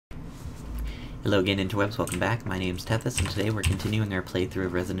Hello again, Interwebs, welcome back. My name's Tethys, and today we're continuing our playthrough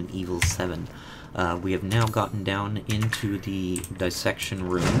of Resident Evil 7. We have now gotten down into the dissection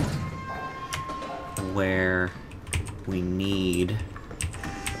room, where we need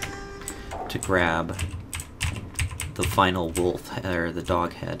to grab the final wolf, or the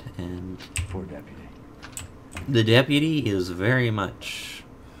dog head, and poor deputy. The deputy is very much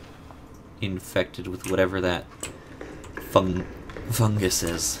infected with whatever that fungus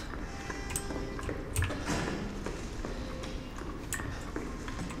is.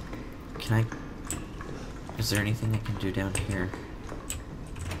 Is there anything I can do down here?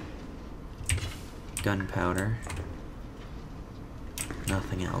 Gunpowder.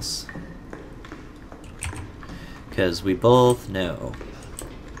 Nothing else. Because we both know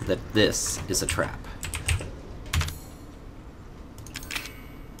that this is a trap.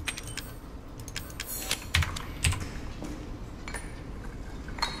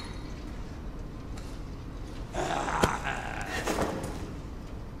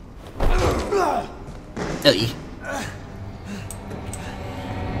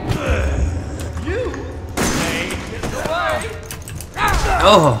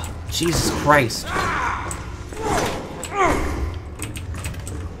 Oh, Jesus Christ.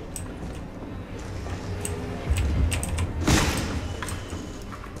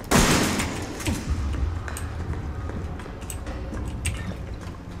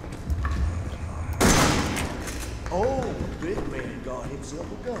 Oh, big man got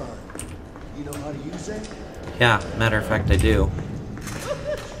himself a gun. You know how to use that? Yeah, matter of fact, I do.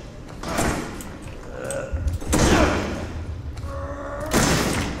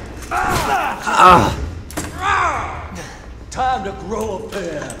 Time to grow a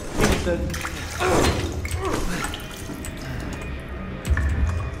pair, Ethan.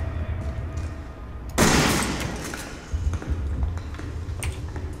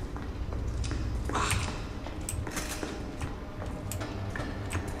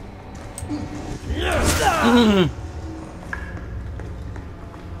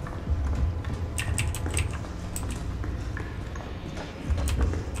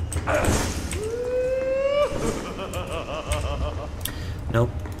 Nope.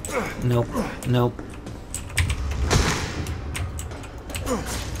 Nope. Nope.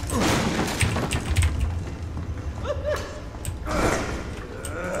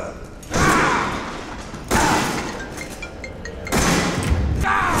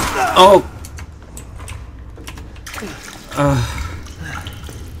 Oh!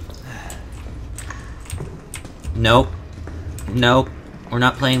 Nope. Nope. We're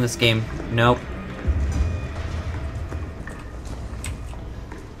not playing this game. Nope.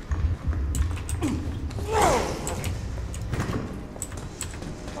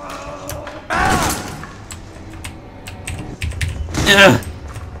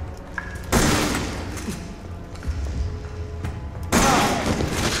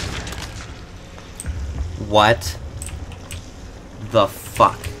 What the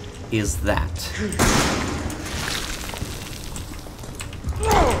fuck is that?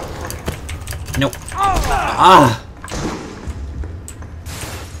 Nope. Ah!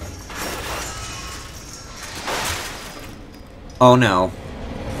 Oh no.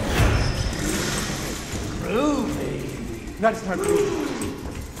 Not as time for me.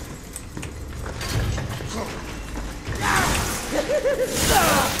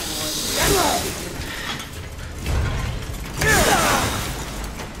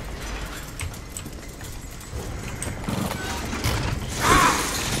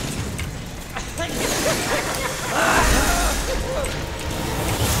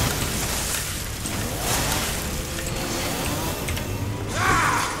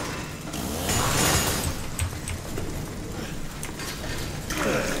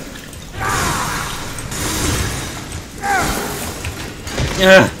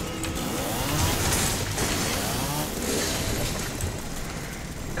 Ugh.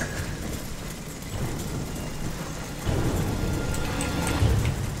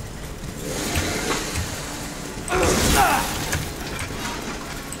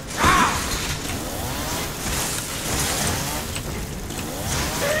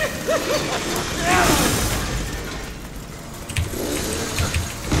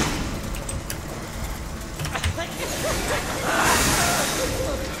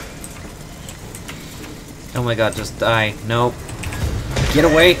 Oh my god, just die. Nope. Get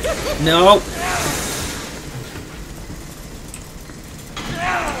away! No!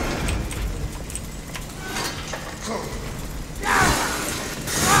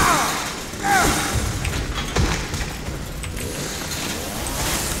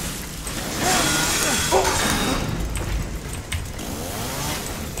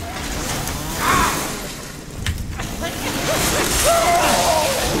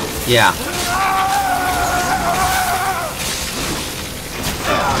 Yeah.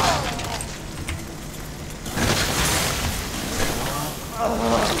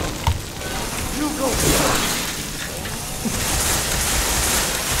 You go.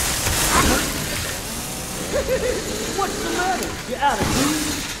 What's the matter? You out of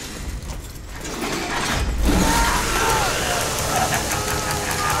here?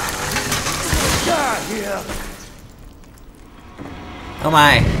 Die here. Oh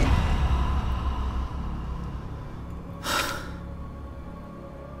my.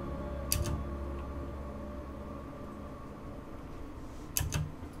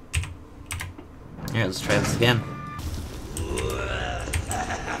 Alright, let's try this again.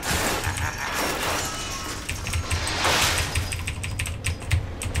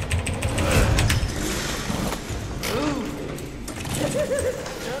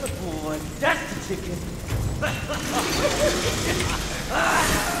 Boy, that's the chicken.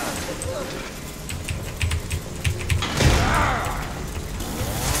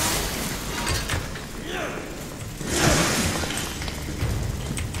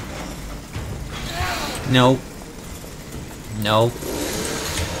 No. No.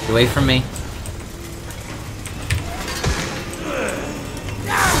 Get away from me.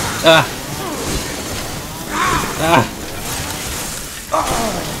 Ah. Ah.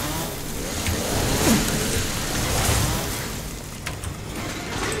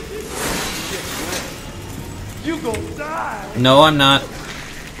 You gonna die. No, I'm not.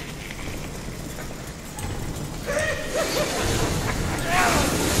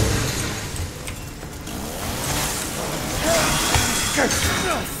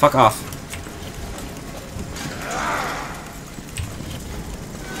 Fuck off.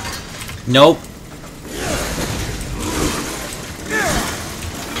 Nope.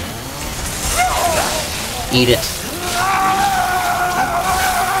 Eat it.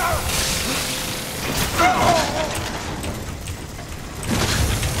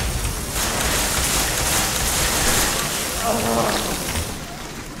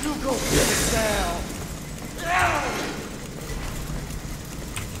 You go sit down.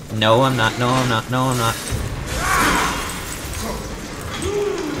 No, I'm not. No, I'm not. No, I'm not.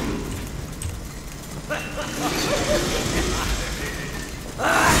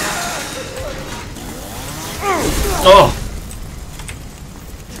 Oh!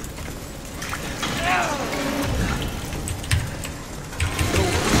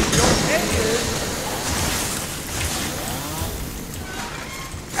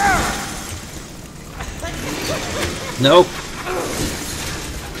 Nope.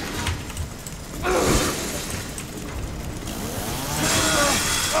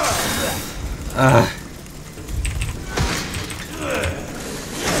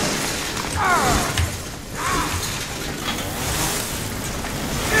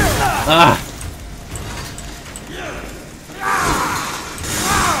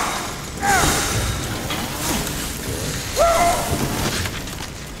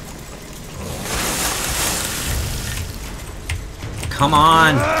 Come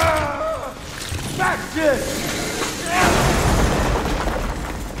on. That's it.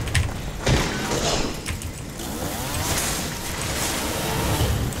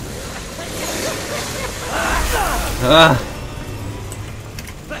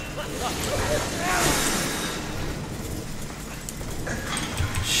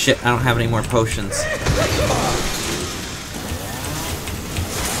 Shit, I don't have any more potions.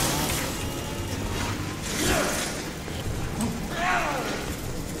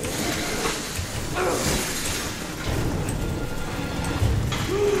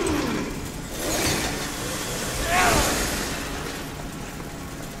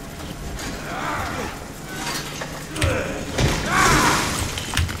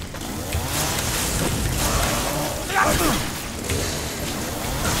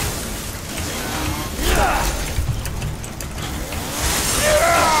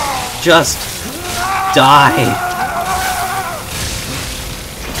 Just die.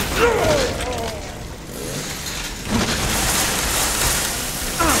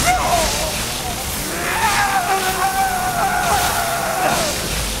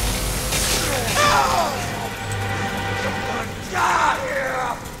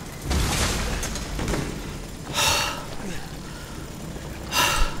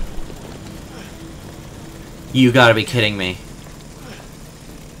 You gotta be kidding me.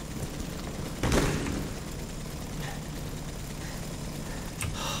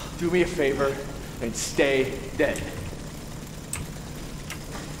 Do me a favor and stay dead.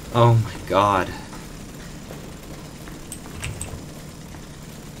 Oh my god.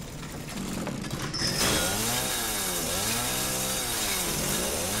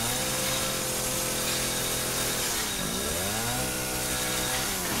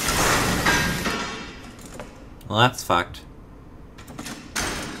 Well, that's fucked.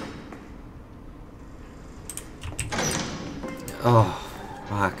 Oh,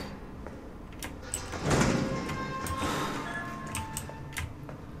 fuck.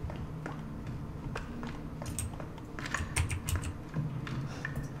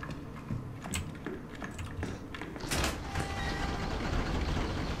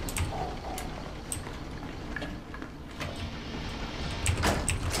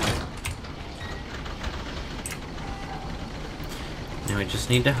 Now we just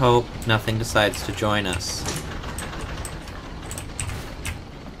need to hope nothing decides to join us.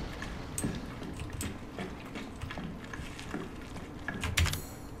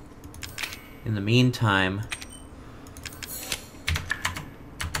 In the meantime,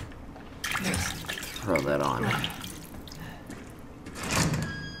 throw that on.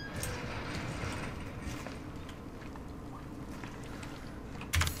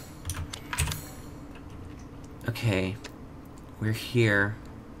 Okay, we're here.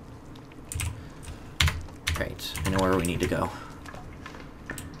 Right, I know where we need to go.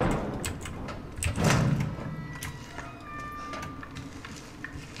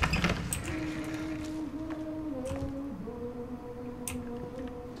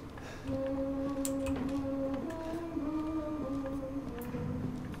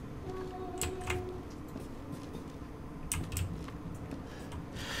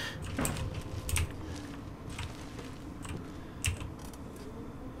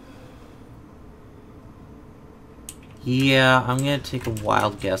 Yeah, I'm gonna take a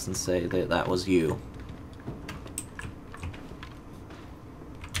wild guess and say that that was you.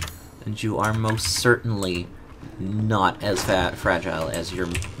 And you are most certainly not as fragile as you're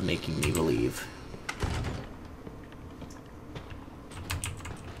making me believe.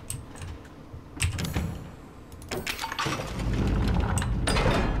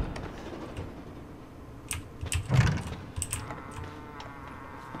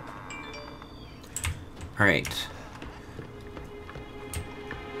 Alright.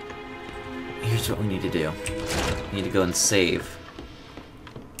 Here's what we need to do. We need to go and save.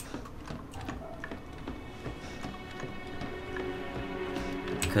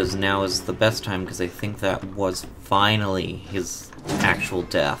 Because now is the best time, because I think that was finally his actual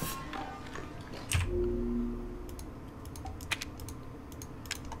death.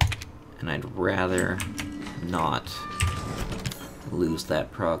 And I'd rather not lose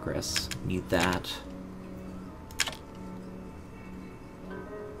that progress. Need that.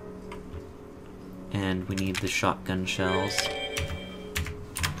 And we need the shotgun shells.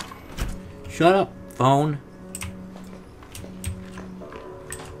 Shut up, phone!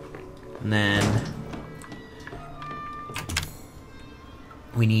 And then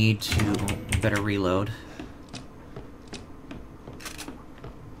we need to better reload.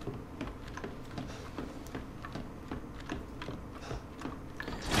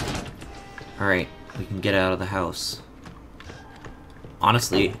 Alright, we can get out of the house.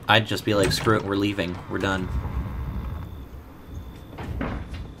 Honestly, I'd just be like, screw it, we're leaving. We're done.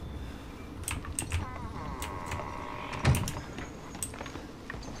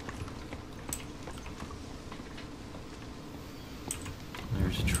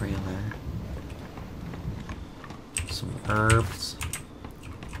 There's a trailer. Some herbs.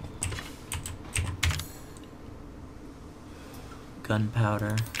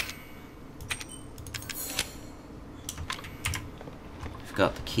 Gunpowder.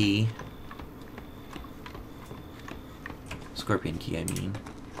 Got the key. Scorpion key, I mean.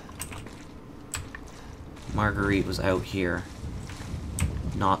 Marguerite was out here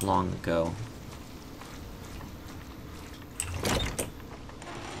not long ago.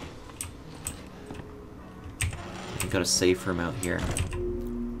 We got a safe room out here.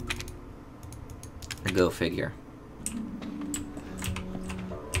 Go figure.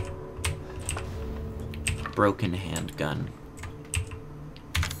 Broken handgun.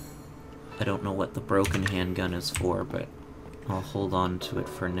 I don't know what the broken handgun is for, but I'll hold on to it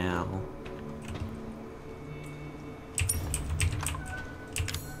for now.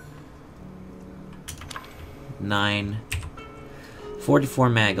 Nine. 44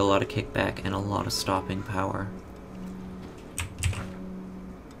 mag, a lot of kickback, and a lot of stopping power.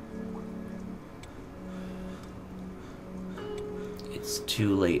 It's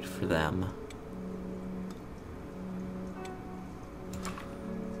too late for them.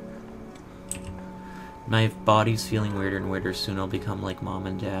 My body's feeling weirder and weirder. Soon I'll become like Mom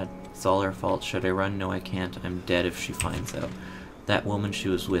and Dad. It's all our fault. Should I run? No, I can't. I'm dead if she finds out. That woman she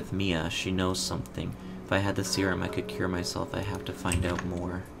was with, Mia, she knows something. If I had the serum, I could cure myself. I have to find out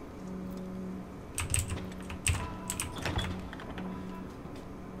more.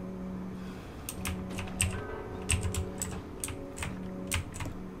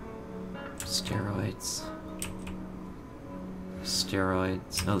 Steroids.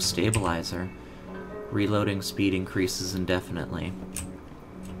 Steroids. Oh, stabilizer. Reloading speed increases indefinitely.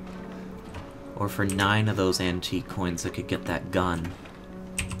 Or for 9 of those antique coins, I could get that gun.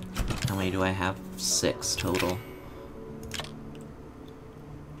 How many do I have? 6 total. I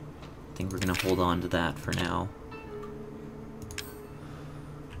think we're gonna hold on to that for now.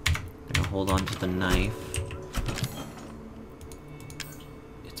 Gonna hold on to the knife.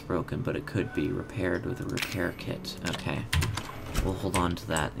 It's broken, but it could be repaired with a repair kit. Okay. We'll hold on to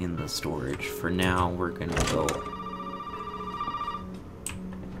that in the storage. For now, we're gonna go...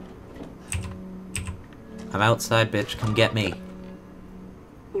 I'm outside, bitch. Come get me.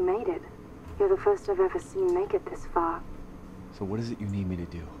 You made it. You're the first I've ever seen make it this far. So what is it you need me to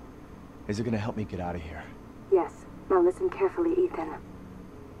do? Is it gonna help me get out of here? Yes. Now listen carefully, Ethan.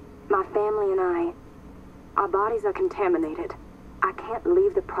 My family and our bodies are contaminated. I can't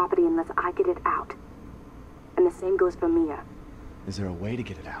leave the property unless I get it out. And the same goes for Mia. Is there a way to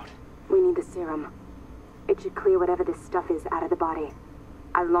get it out? We need the serum. It should clear whatever this stuff is out of the body.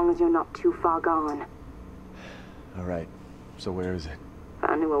 As long as you're not too far gone. Alright, so where is it? If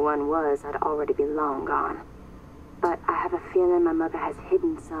I knew where one was, I'd already be long gone. But I have a feeling my mother has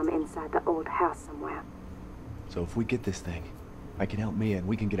hidden some inside the old house somewhere. So if we get this thing, I can help Mia and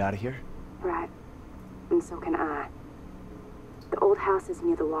we can get out of here? Right. And so can I. The old house is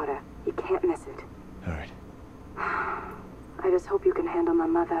near the water. You can't miss it. Alright. I just hope you can handle my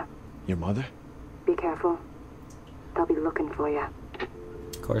mother. Your mother? Be careful. They'll be looking for you.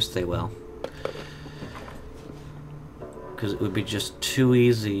 Of course they will. Because it would be just too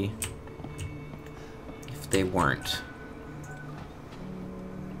easy if they weren't.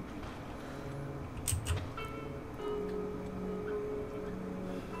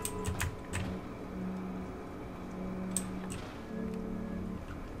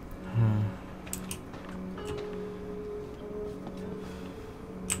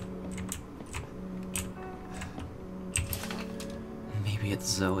 Maybe it's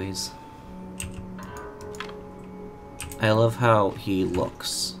Zoe's. I love how he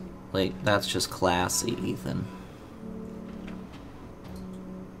looks. Like, that's just classy, Ethan.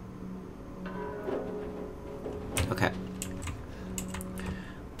 Okay. I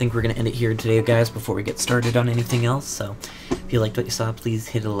think we're gonna end it here today, guys, before we get started on anything else. So, if you liked what you saw, please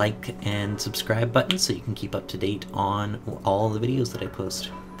hit a like and subscribe button so you can keep up to date on all the videos that I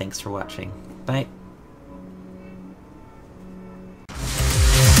post. Thanks for watching. Bye.